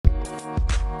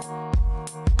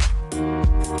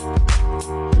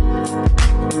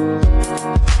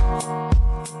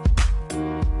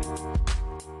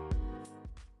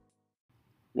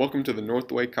Welcome to the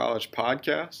Northway College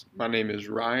Podcast. My name is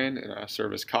Ryan, and I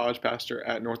serve as college pastor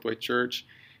at Northway Church.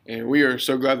 And we are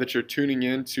so glad that you're tuning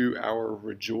in to our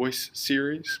Rejoice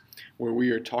series, where we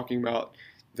are talking about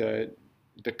the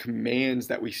commands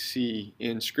that we see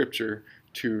in Scripture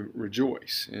to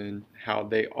rejoice and how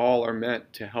they all are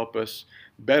meant to help us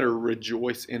better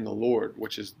rejoice in the Lord,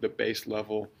 which is the base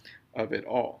level of it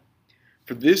all.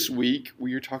 For this week,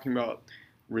 we are talking about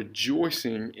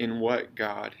rejoicing in what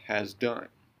God has done.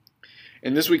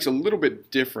 And this week's a little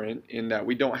bit different in that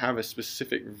we don't have a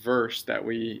specific verse that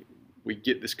we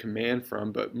get this command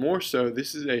from, but more so,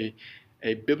 this is a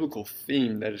biblical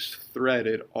theme that is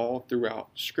threaded all throughout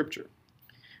Scripture,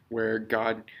 where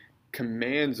God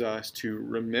commands us to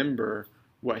remember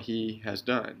what He has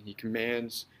done. He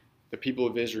commands the people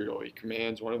of Israel, He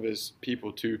commands one of His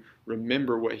people to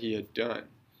remember what He had done.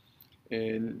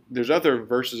 And there's other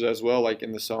verses as well, like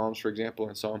in the Psalms, for example,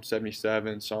 in Psalm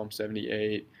 77, Psalm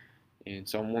 78, and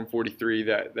Psalm 143,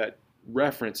 that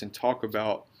reference and talk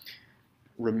about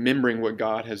remembering what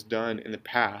God has done in the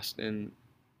past. And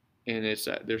it's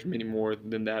there's many more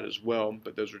than that as well,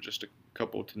 but those are just a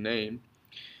couple to name.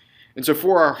 And so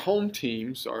for our home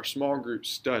teams, our small group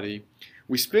study,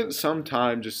 we spent some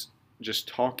time just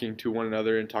talking to one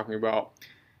another and talking about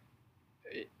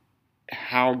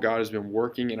how God has been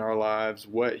working in our lives,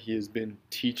 what He has been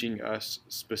teaching us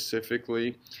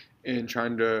specifically, and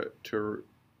trying to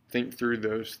think through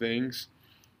those things.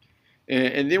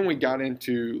 And then we got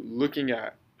into looking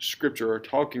at Scripture, or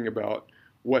talking about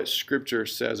what Scripture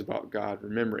says about God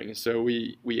remembering. And so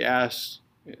we asked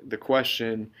the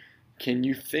question, can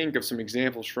you think of some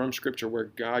examples from Scripture where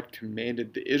God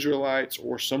commanded the Israelites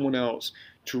or someone else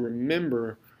to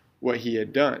remember what He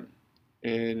had done?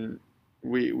 And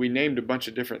we named a bunch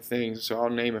of different things, so I'll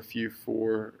name a few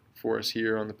for us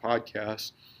here on the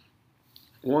podcast.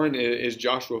 One is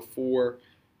Joshua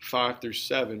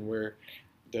 4:5-7, where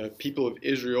the people of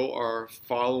Israel are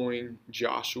following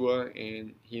Joshua,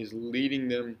 and he's leading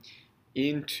them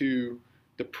into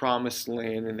the promised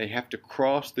land, and they have to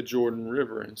cross the Jordan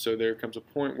River. And so there comes a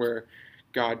point where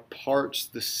God parts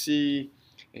the sea,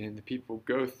 and the people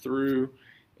go through,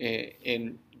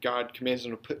 and God commands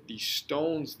them to put these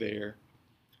stones there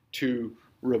to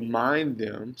remind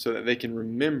them so that they can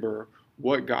remember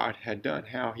what God had done,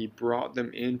 how He brought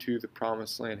them into the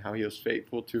promised land, how He was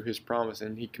faithful to His promise.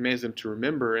 And He commands them to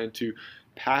remember and to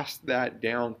pass that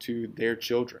down to their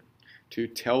children, to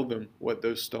tell them what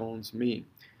those stones mean.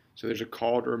 So there's a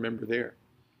call to remember there.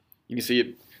 You can see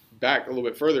it back a little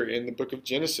bit further in the book of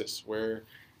Genesis, where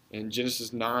in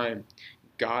Genesis 9,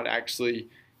 God actually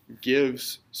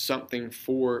gives something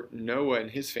for Noah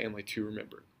and his family to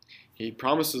remember. He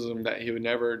promises them that He would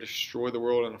never destroy the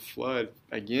world in a flood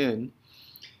again,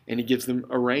 and He gives them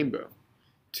a rainbow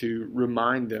to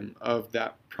remind them of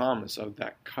that promise, of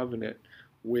that covenant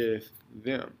with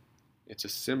them. It's a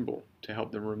symbol to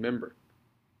help them remember.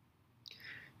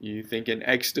 You think in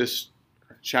Exodus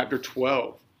chapter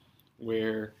 12,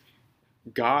 where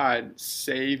God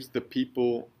saves the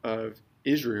people of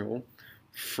Israel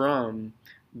from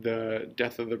the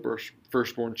death of the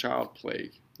firstborn child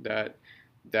plague that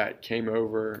came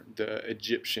over the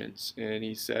Egyptians. And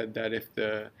He said that if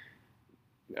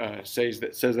says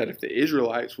that if the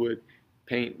Israelites would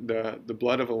paint the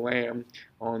blood of a lamb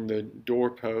on the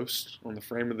doorpost, on the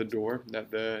frame of the door, that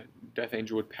the death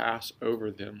angel would pass over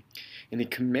them. And He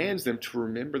commands them to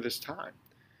remember this time.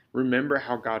 Remember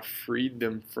how God freed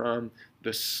them from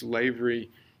the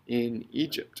slavery in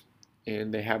Egypt.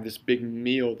 And they have this big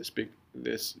meal, this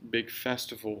big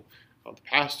festival called the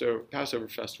Passover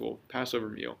festival, Passover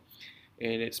meal.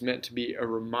 And it's meant to be a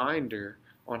reminder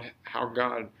on how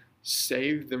God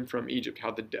saved them from Egypt,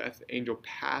 how the death angel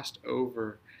passed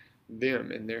over them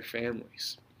and their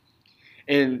families.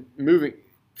 And moving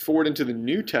forward into the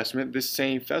New Testament, this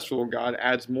same festival, God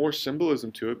adds more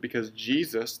symbolism to it, because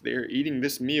Jesus, there eating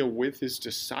this meal with His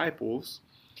disciples,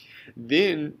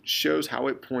 then shows how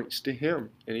it points to Him.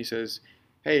 And He says,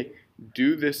 hey,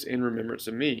 do this in remembrance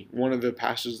of me. One of the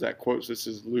passages that quotes this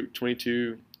is Luke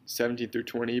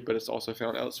 22:17-20, but it's also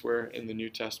found elsewhere in the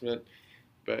New Testament.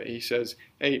 But He says,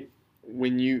 hey,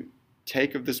 when you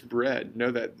take of this bread,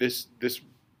 know that this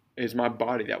is my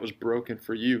body that was broken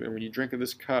for you. And when you drink of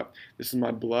this cup, this is my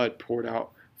blood poured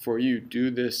out for you. Do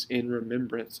this in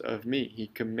remembrance of me. He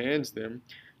commands them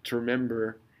to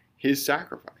remember His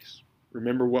sacrifice.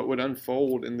 Remember what would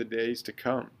unfold in the days to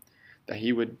come, that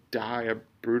He would die a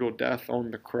brutal death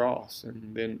on the cross.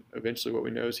 And then eventually what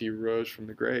we know is He rose from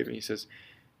the grave. And He says,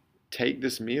 take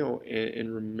this meal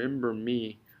and remember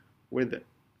me with it.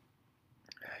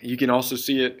 You can also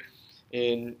see it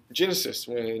in Genesis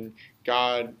when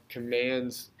God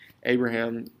commands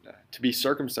Abraham to be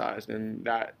circumcised, and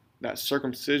that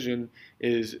circumcision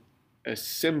is a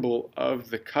symbol of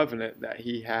the covenant that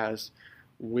he has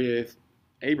with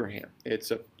Abraham. It's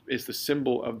the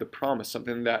symbol of the promise,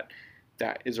 something that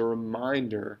is a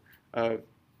reminder of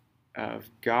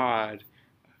God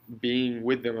being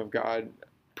with them, of God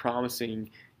promising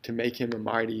to make him a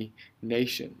mighty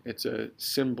nation. It's a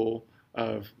symbol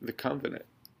of the covenant.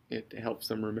 It helps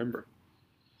them remember.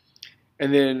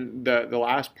 And then the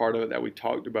last part of it that we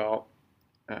talked about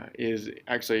is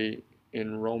actually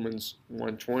in Romans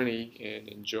 1:20 and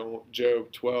in Job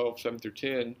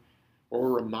 12:7-10, where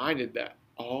we're reminded that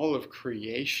all of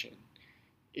creation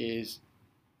is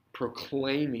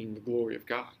proclaiming the glory of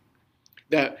God.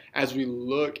 That as we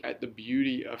look at the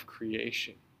beauty of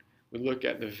creation, we look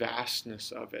at the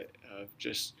vastness of it, of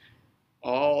just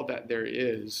all that there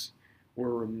is,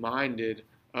 we're reminded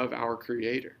of our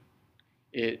Creator.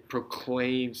 It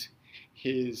proclaims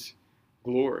His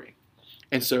glory.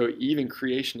 And so even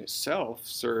creation itself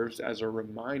serves as a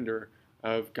reminder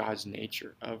of God's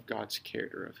nature, of God's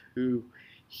character, of who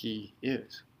He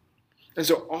is. And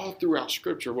so all throughout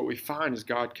Scripture, what we find is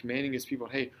God commanding His people,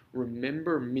 hey,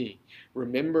 remember me.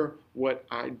 Remember what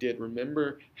I did.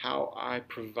 Remember how I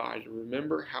provided.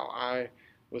 Remember how I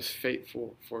was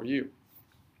faithful for you.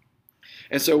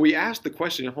 And so we asked the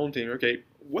question at Home Team, okay,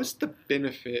 what's the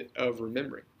benefit of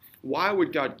remembering? Why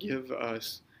would God give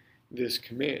us this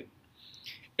command?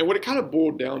 And what it kind of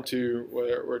boiled down to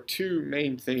were two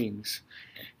main things.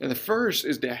 And the first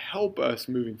is to help us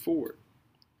moving forward.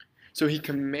 So he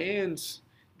commands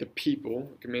the people,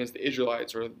 commands the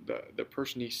Israelites or the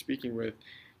person he's speaking with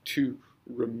to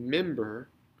remember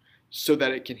so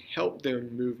that it can help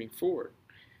them moving forward.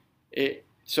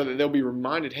 So that they'll be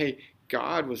reminded, hey,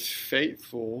 God was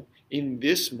faithful in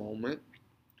this moment,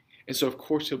 and so of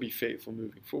course He'll be faithful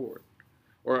moving forward.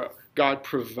 Or God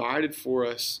provided for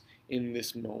us in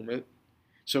this moment,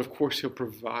 so of course He'll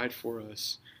provide for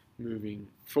us moving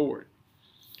forward.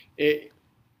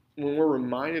 When we're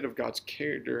reminded of God's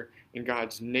character and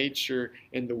God's nature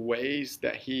and the ways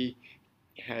that He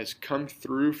has come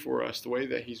through for us, the way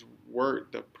that He's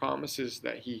worked, the promises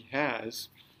that He has,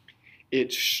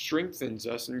 it strengthens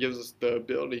us and gives us the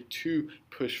ability to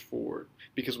push forward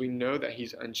because we know that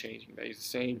He's unchanging, that He's the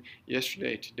same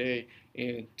yesterday, today,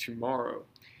 and tomorrow.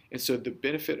 And so the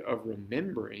benefit of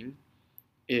remembering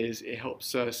is it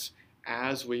helps us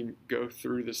as we go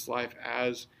through this life,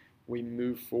 as we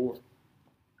move forward.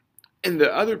 And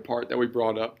the other part that we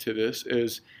brought up to this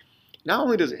is not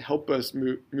only does it help us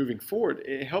moving forward,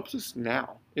 it helps us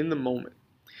now, in the moment.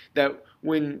 That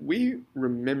when we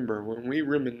remember, when we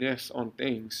reminisce on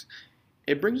things,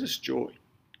 it brings us joy.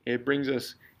 It brings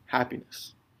us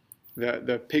happiness.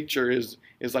 The picture is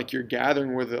like you're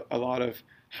gathering with a lot of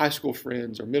high school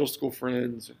friends or middle school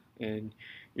friends, and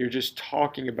you're just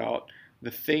talking about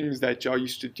the things that y'all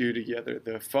used to do together,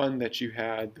 the fun that you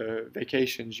had, the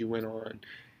vacations you went on.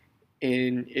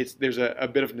 And there's a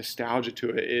bit of nostalgia to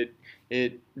it.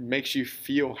 It makes you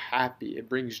feel happy. It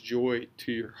brings joy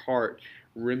to your heart,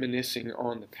 reminiscing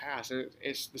on the past. And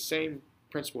it's the same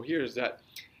principle here, is that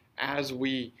as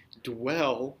we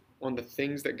dwell on the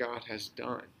things that God has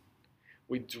done,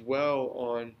 we dwell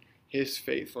on His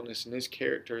faithfulness and His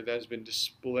character that has been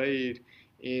displayed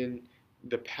in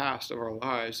the past of our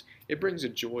lives, it brings a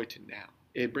joy to now.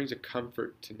 It brings a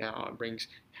comfort to now. It brings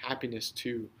happiness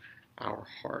to our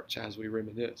hearts as we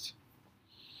reminisce.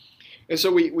 And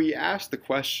so we asked the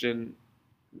question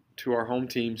to our home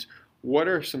teams, what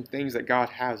are some things that God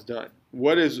has done?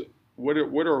 What is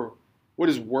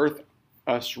worth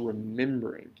us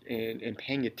remembering and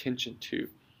paying attention to?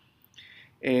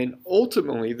 And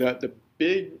ultimately, the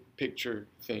big picture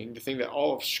thing, the thing that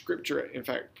all of Scripture, in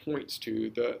fact, points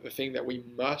to, the thing that we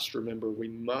must remember, we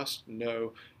must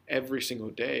know every single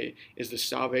day, is the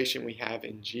salvation we have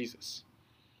in Jesus.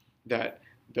 That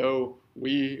though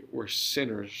we were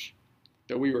sinners,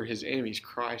 though we were His enemies,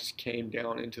 Christ came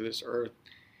down into this earth,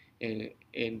 and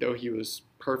though He was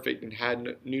perfect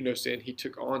and knew no sin, He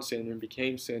took on sin and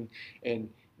became sin and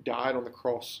died on the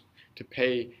cross to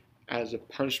pay as a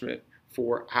punishment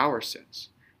for our sins.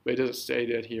 But it doesn't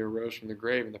say that He arose from the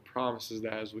grave, and the promise is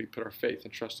that as we put our faith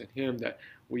and trust in Him, that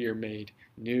we are made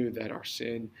new, that our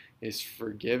sin is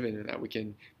forgiven, and that we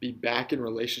can be back in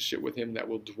relationship with Him, that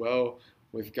will dwell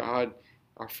with God,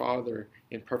 our Father,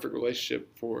 in perfect relationship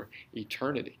for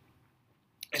eternity.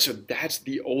 And so that's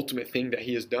the ultimate thing that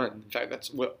He has done. In fact,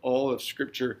 that's what all of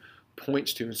Scripture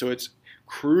points to. And so it's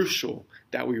crucial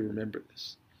that we remember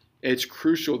this. It's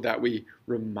crucial that we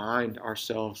remind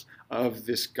ourselves of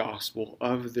this gospel,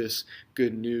 of this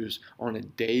good news on a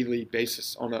daily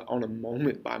basis, on a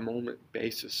moment by moment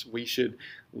basis. We should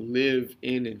live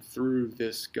in and through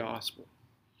this gospel.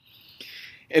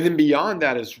 And then beyond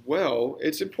that as well,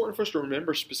 it's important for us to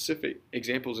remember specific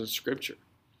examples in Scripture,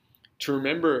 to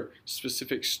remember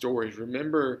specific stories,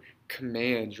 remember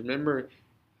commands, remember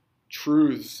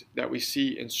truths that we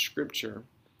see in Scripture,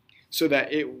 so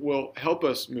that it will help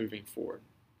us moving forward,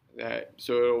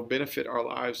 so it will benefit our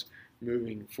lives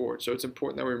moving forward. So it's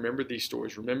important that we remember these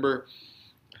stories. Remember,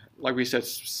 like we said,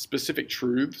 specific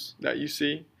truths that you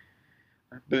see,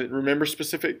 but remember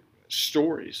specific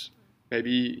stories.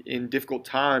 Maybe in difficult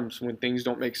times when things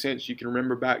don't make sense, you can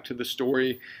remember back to the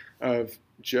story of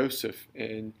Joseph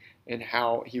and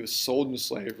how he was sold into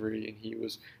slavery and he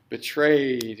was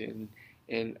betrayed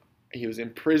and he was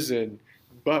imprisoned.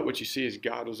 But what you see is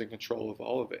God was in control of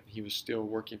all of it. He was still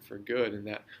working for good, and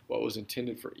that what was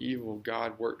intended for evil,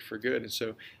 God worked for good. And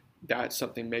so that's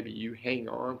something maybe you hang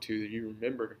on to, that you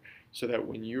remember, so that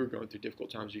when you're going through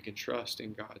difficult times, you can trust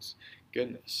in God's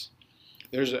goodness.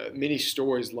 There's many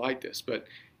stories like this, but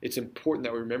it's important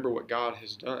that we remember what God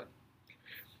has done.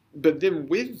 But then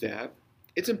with that,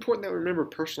 it's important that we remember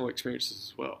personal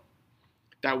experiences as well,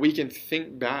 that we can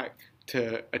think back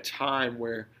to a time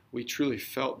where we truly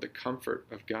felt the comfort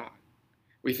of God.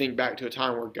 We think back to a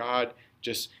time where God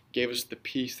just gave us the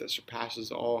peace that surpasses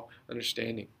all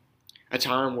understanding, a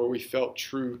time where we felt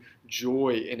true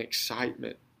joy and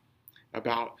excitement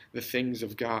about the things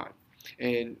of God.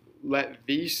 And let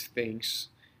these things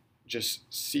just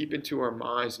seep into our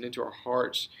minds and into our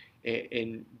hearts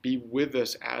and be with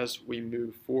us as we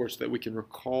move forward, so that we can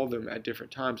recall them at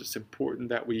different times. It's important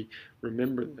that we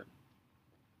remember them.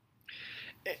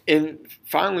 And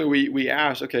finally, we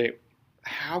ask, okay,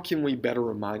 how can we better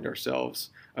remind ourselves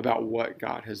about what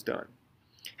God has done?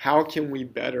 How can we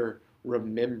better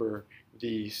remember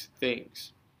these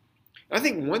things? And I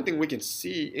think one thing we can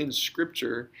see in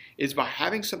Scripture is by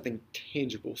having something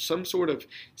tangible, some sort of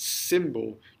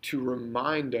symbol to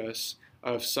remind us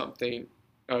of something,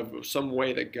 of some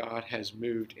way that God has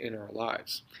moved in our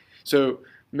lives. So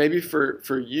maybe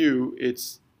for you,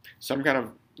 it's some kind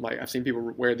of, like, I've seen people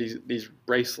wear these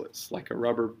bracelets, like a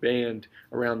rubber band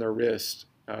around their wrist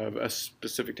of a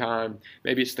specific time.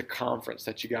 Maybe it's the conference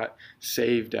that you got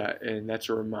saved at, and that's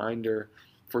a reminder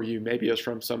for you. Maybe it's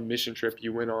from some mission trip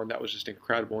you went on that was just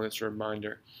incredible, and it's a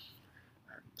reminder.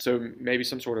 So maybe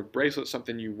some sort of bracelet,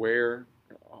 something you wear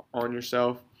on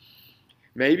yourself.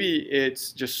 Maybe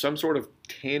it's just some sort of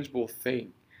tangible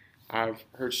thing. I've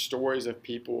heard stories of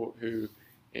people who,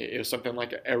 it was something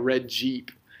like a red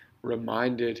Jeep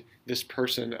reminded this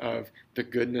person of the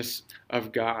goodness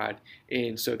of God.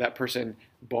 And so that person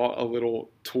bought a little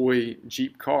toy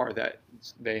Jeep car that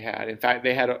they had. In fact,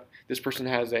 this person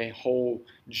has a whole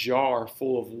jar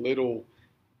full of little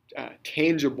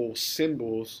tangible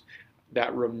symbols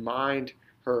that remind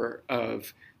her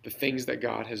of the things that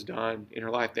God has done in her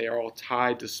life. They are all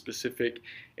tied to specific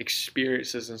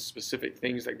experiences and specific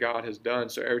things that God has done.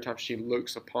 So every time she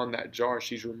looks upon that jar,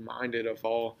 she's reminded of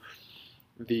all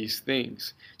these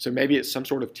things. So maybe it's some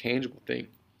sort of tangible thing.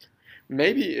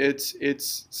 Maybe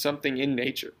it's something in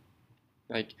nature.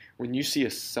 Like when you see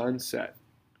a sunset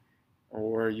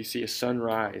or you see a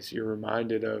sunrise, you're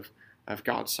reminded of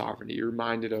God's sovereignty. You're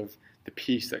reminded of the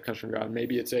peace that comes from God.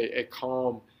 Maybe it's a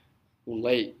calm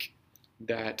lake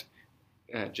that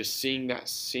just seeing that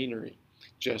scenery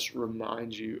just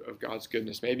reminds you of God's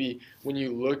goodness. Maybe when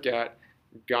you look at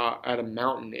God at a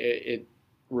mountain, it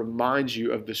reminds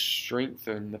you of the strength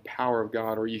and the power of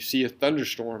God. Or you see a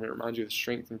thunderstorm, it reminds you of the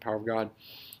strength and power of God.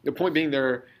 The point being,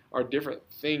 there are different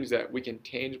things that we can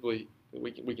tangibly,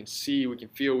 we can see, we can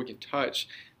feel, we can touch,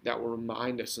 that will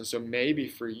remind us. And so maybe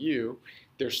for you,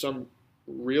 there's some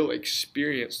real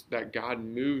experience that God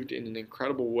moved in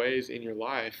incredible ways in your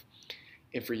life.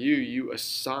 And for you, you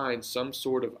assign some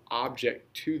sort of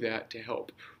object to that to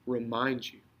help remind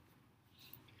you.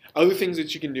 Other things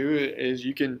that you can do is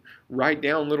you can write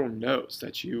down little notes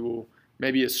that you will,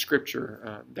 maybe it's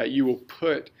scripture, that you will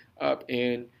put up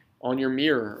on your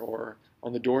mirror or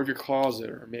on the door of your closet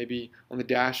or maybe on the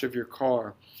dash of your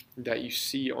car, that you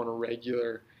see on a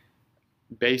regular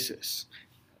basis.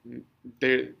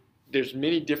 There's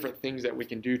many different things that we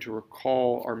can do to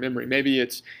recall our memory. Maybe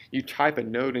it's you type a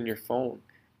note in your phone,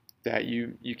 that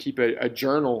you keep a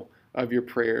journal of your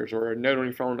prayers, or a note on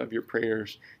your phone of your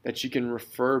prayers that you can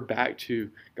refer back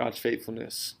to God's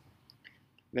faithfulness,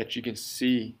 that you can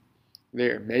see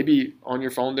there. Maybe on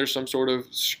your phone there's some sort of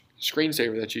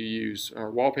screensaver that you use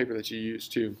or wallpaper that you use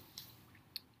too.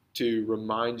 to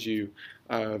remind you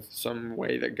of some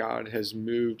way that God has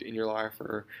moved in your life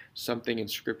or something in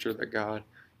Scripture that God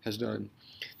has done.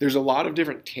 There's a lot of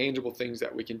different tangible things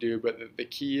that we can do, but the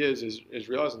key is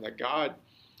realizing that God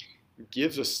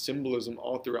gives us symbolism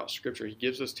all throughout Scripture. He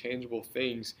gives us tangible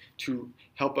things to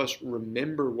help us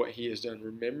remember what He has done,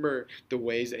 remember the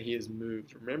ways that He has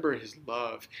moved, remember His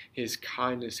love, His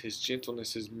kindness, His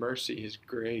gentleness, His mercy, His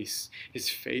grace, His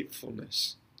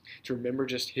faithfulness, to remember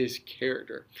just His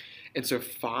character. And so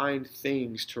find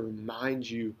things to remind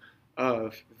you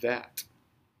of that.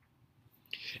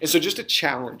 And so just a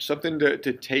challenge, something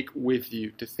to take with you,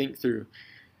 to think through.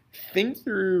 Think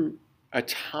through a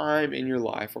time in your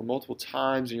life or multiple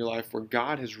times in your life where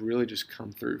God has really just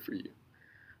come through for you,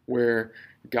 where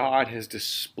God has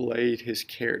displayed His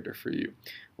character for you,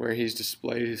 where He's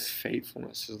displayed His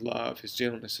faithfulness, His love, His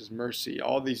gentleness, His mercy,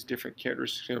 all these different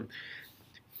characteristics of Him.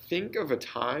 Think of a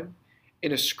time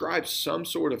and ascribe some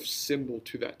sort of symbol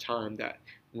to that time that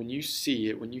when you see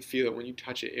it, when you feel it, when you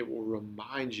touch it, it will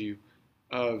remind you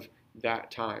of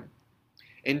that time.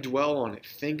 And dwell on it,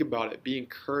 think about it, be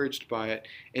encouraged by it,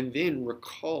 and then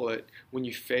recall it when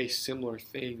you face similar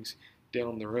things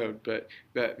down the road.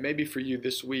 But maybe for you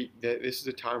this week, that this is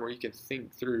a time where you can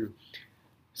think through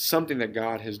something that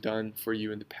God has done for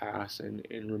you in the past and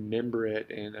remember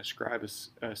it and ascribe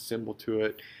a symbol to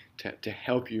it to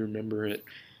help you remember it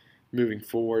moving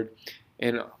forward.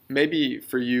 And maybe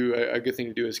for you, a good thing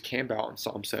to do is camp out in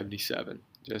Psalm 77.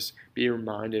 Just be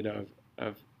reminded of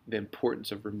the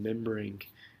importance of remembering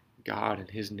God and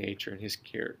His nature and His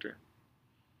character.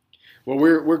 Well,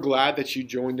 we're glad that you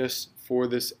joined us for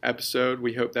this episode.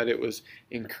 We hope that it was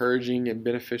encouraging and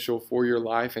beneficial for your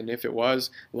life. And if it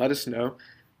was, let us know.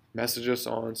 Message us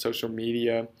on social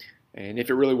media. And if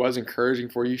it really was encouraging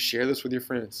for you, share this with your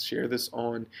friends. Share this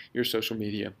on your social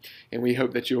media. And we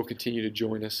hope that you will continue to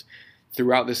join us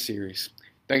throughout this series.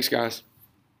 Thanks, guys.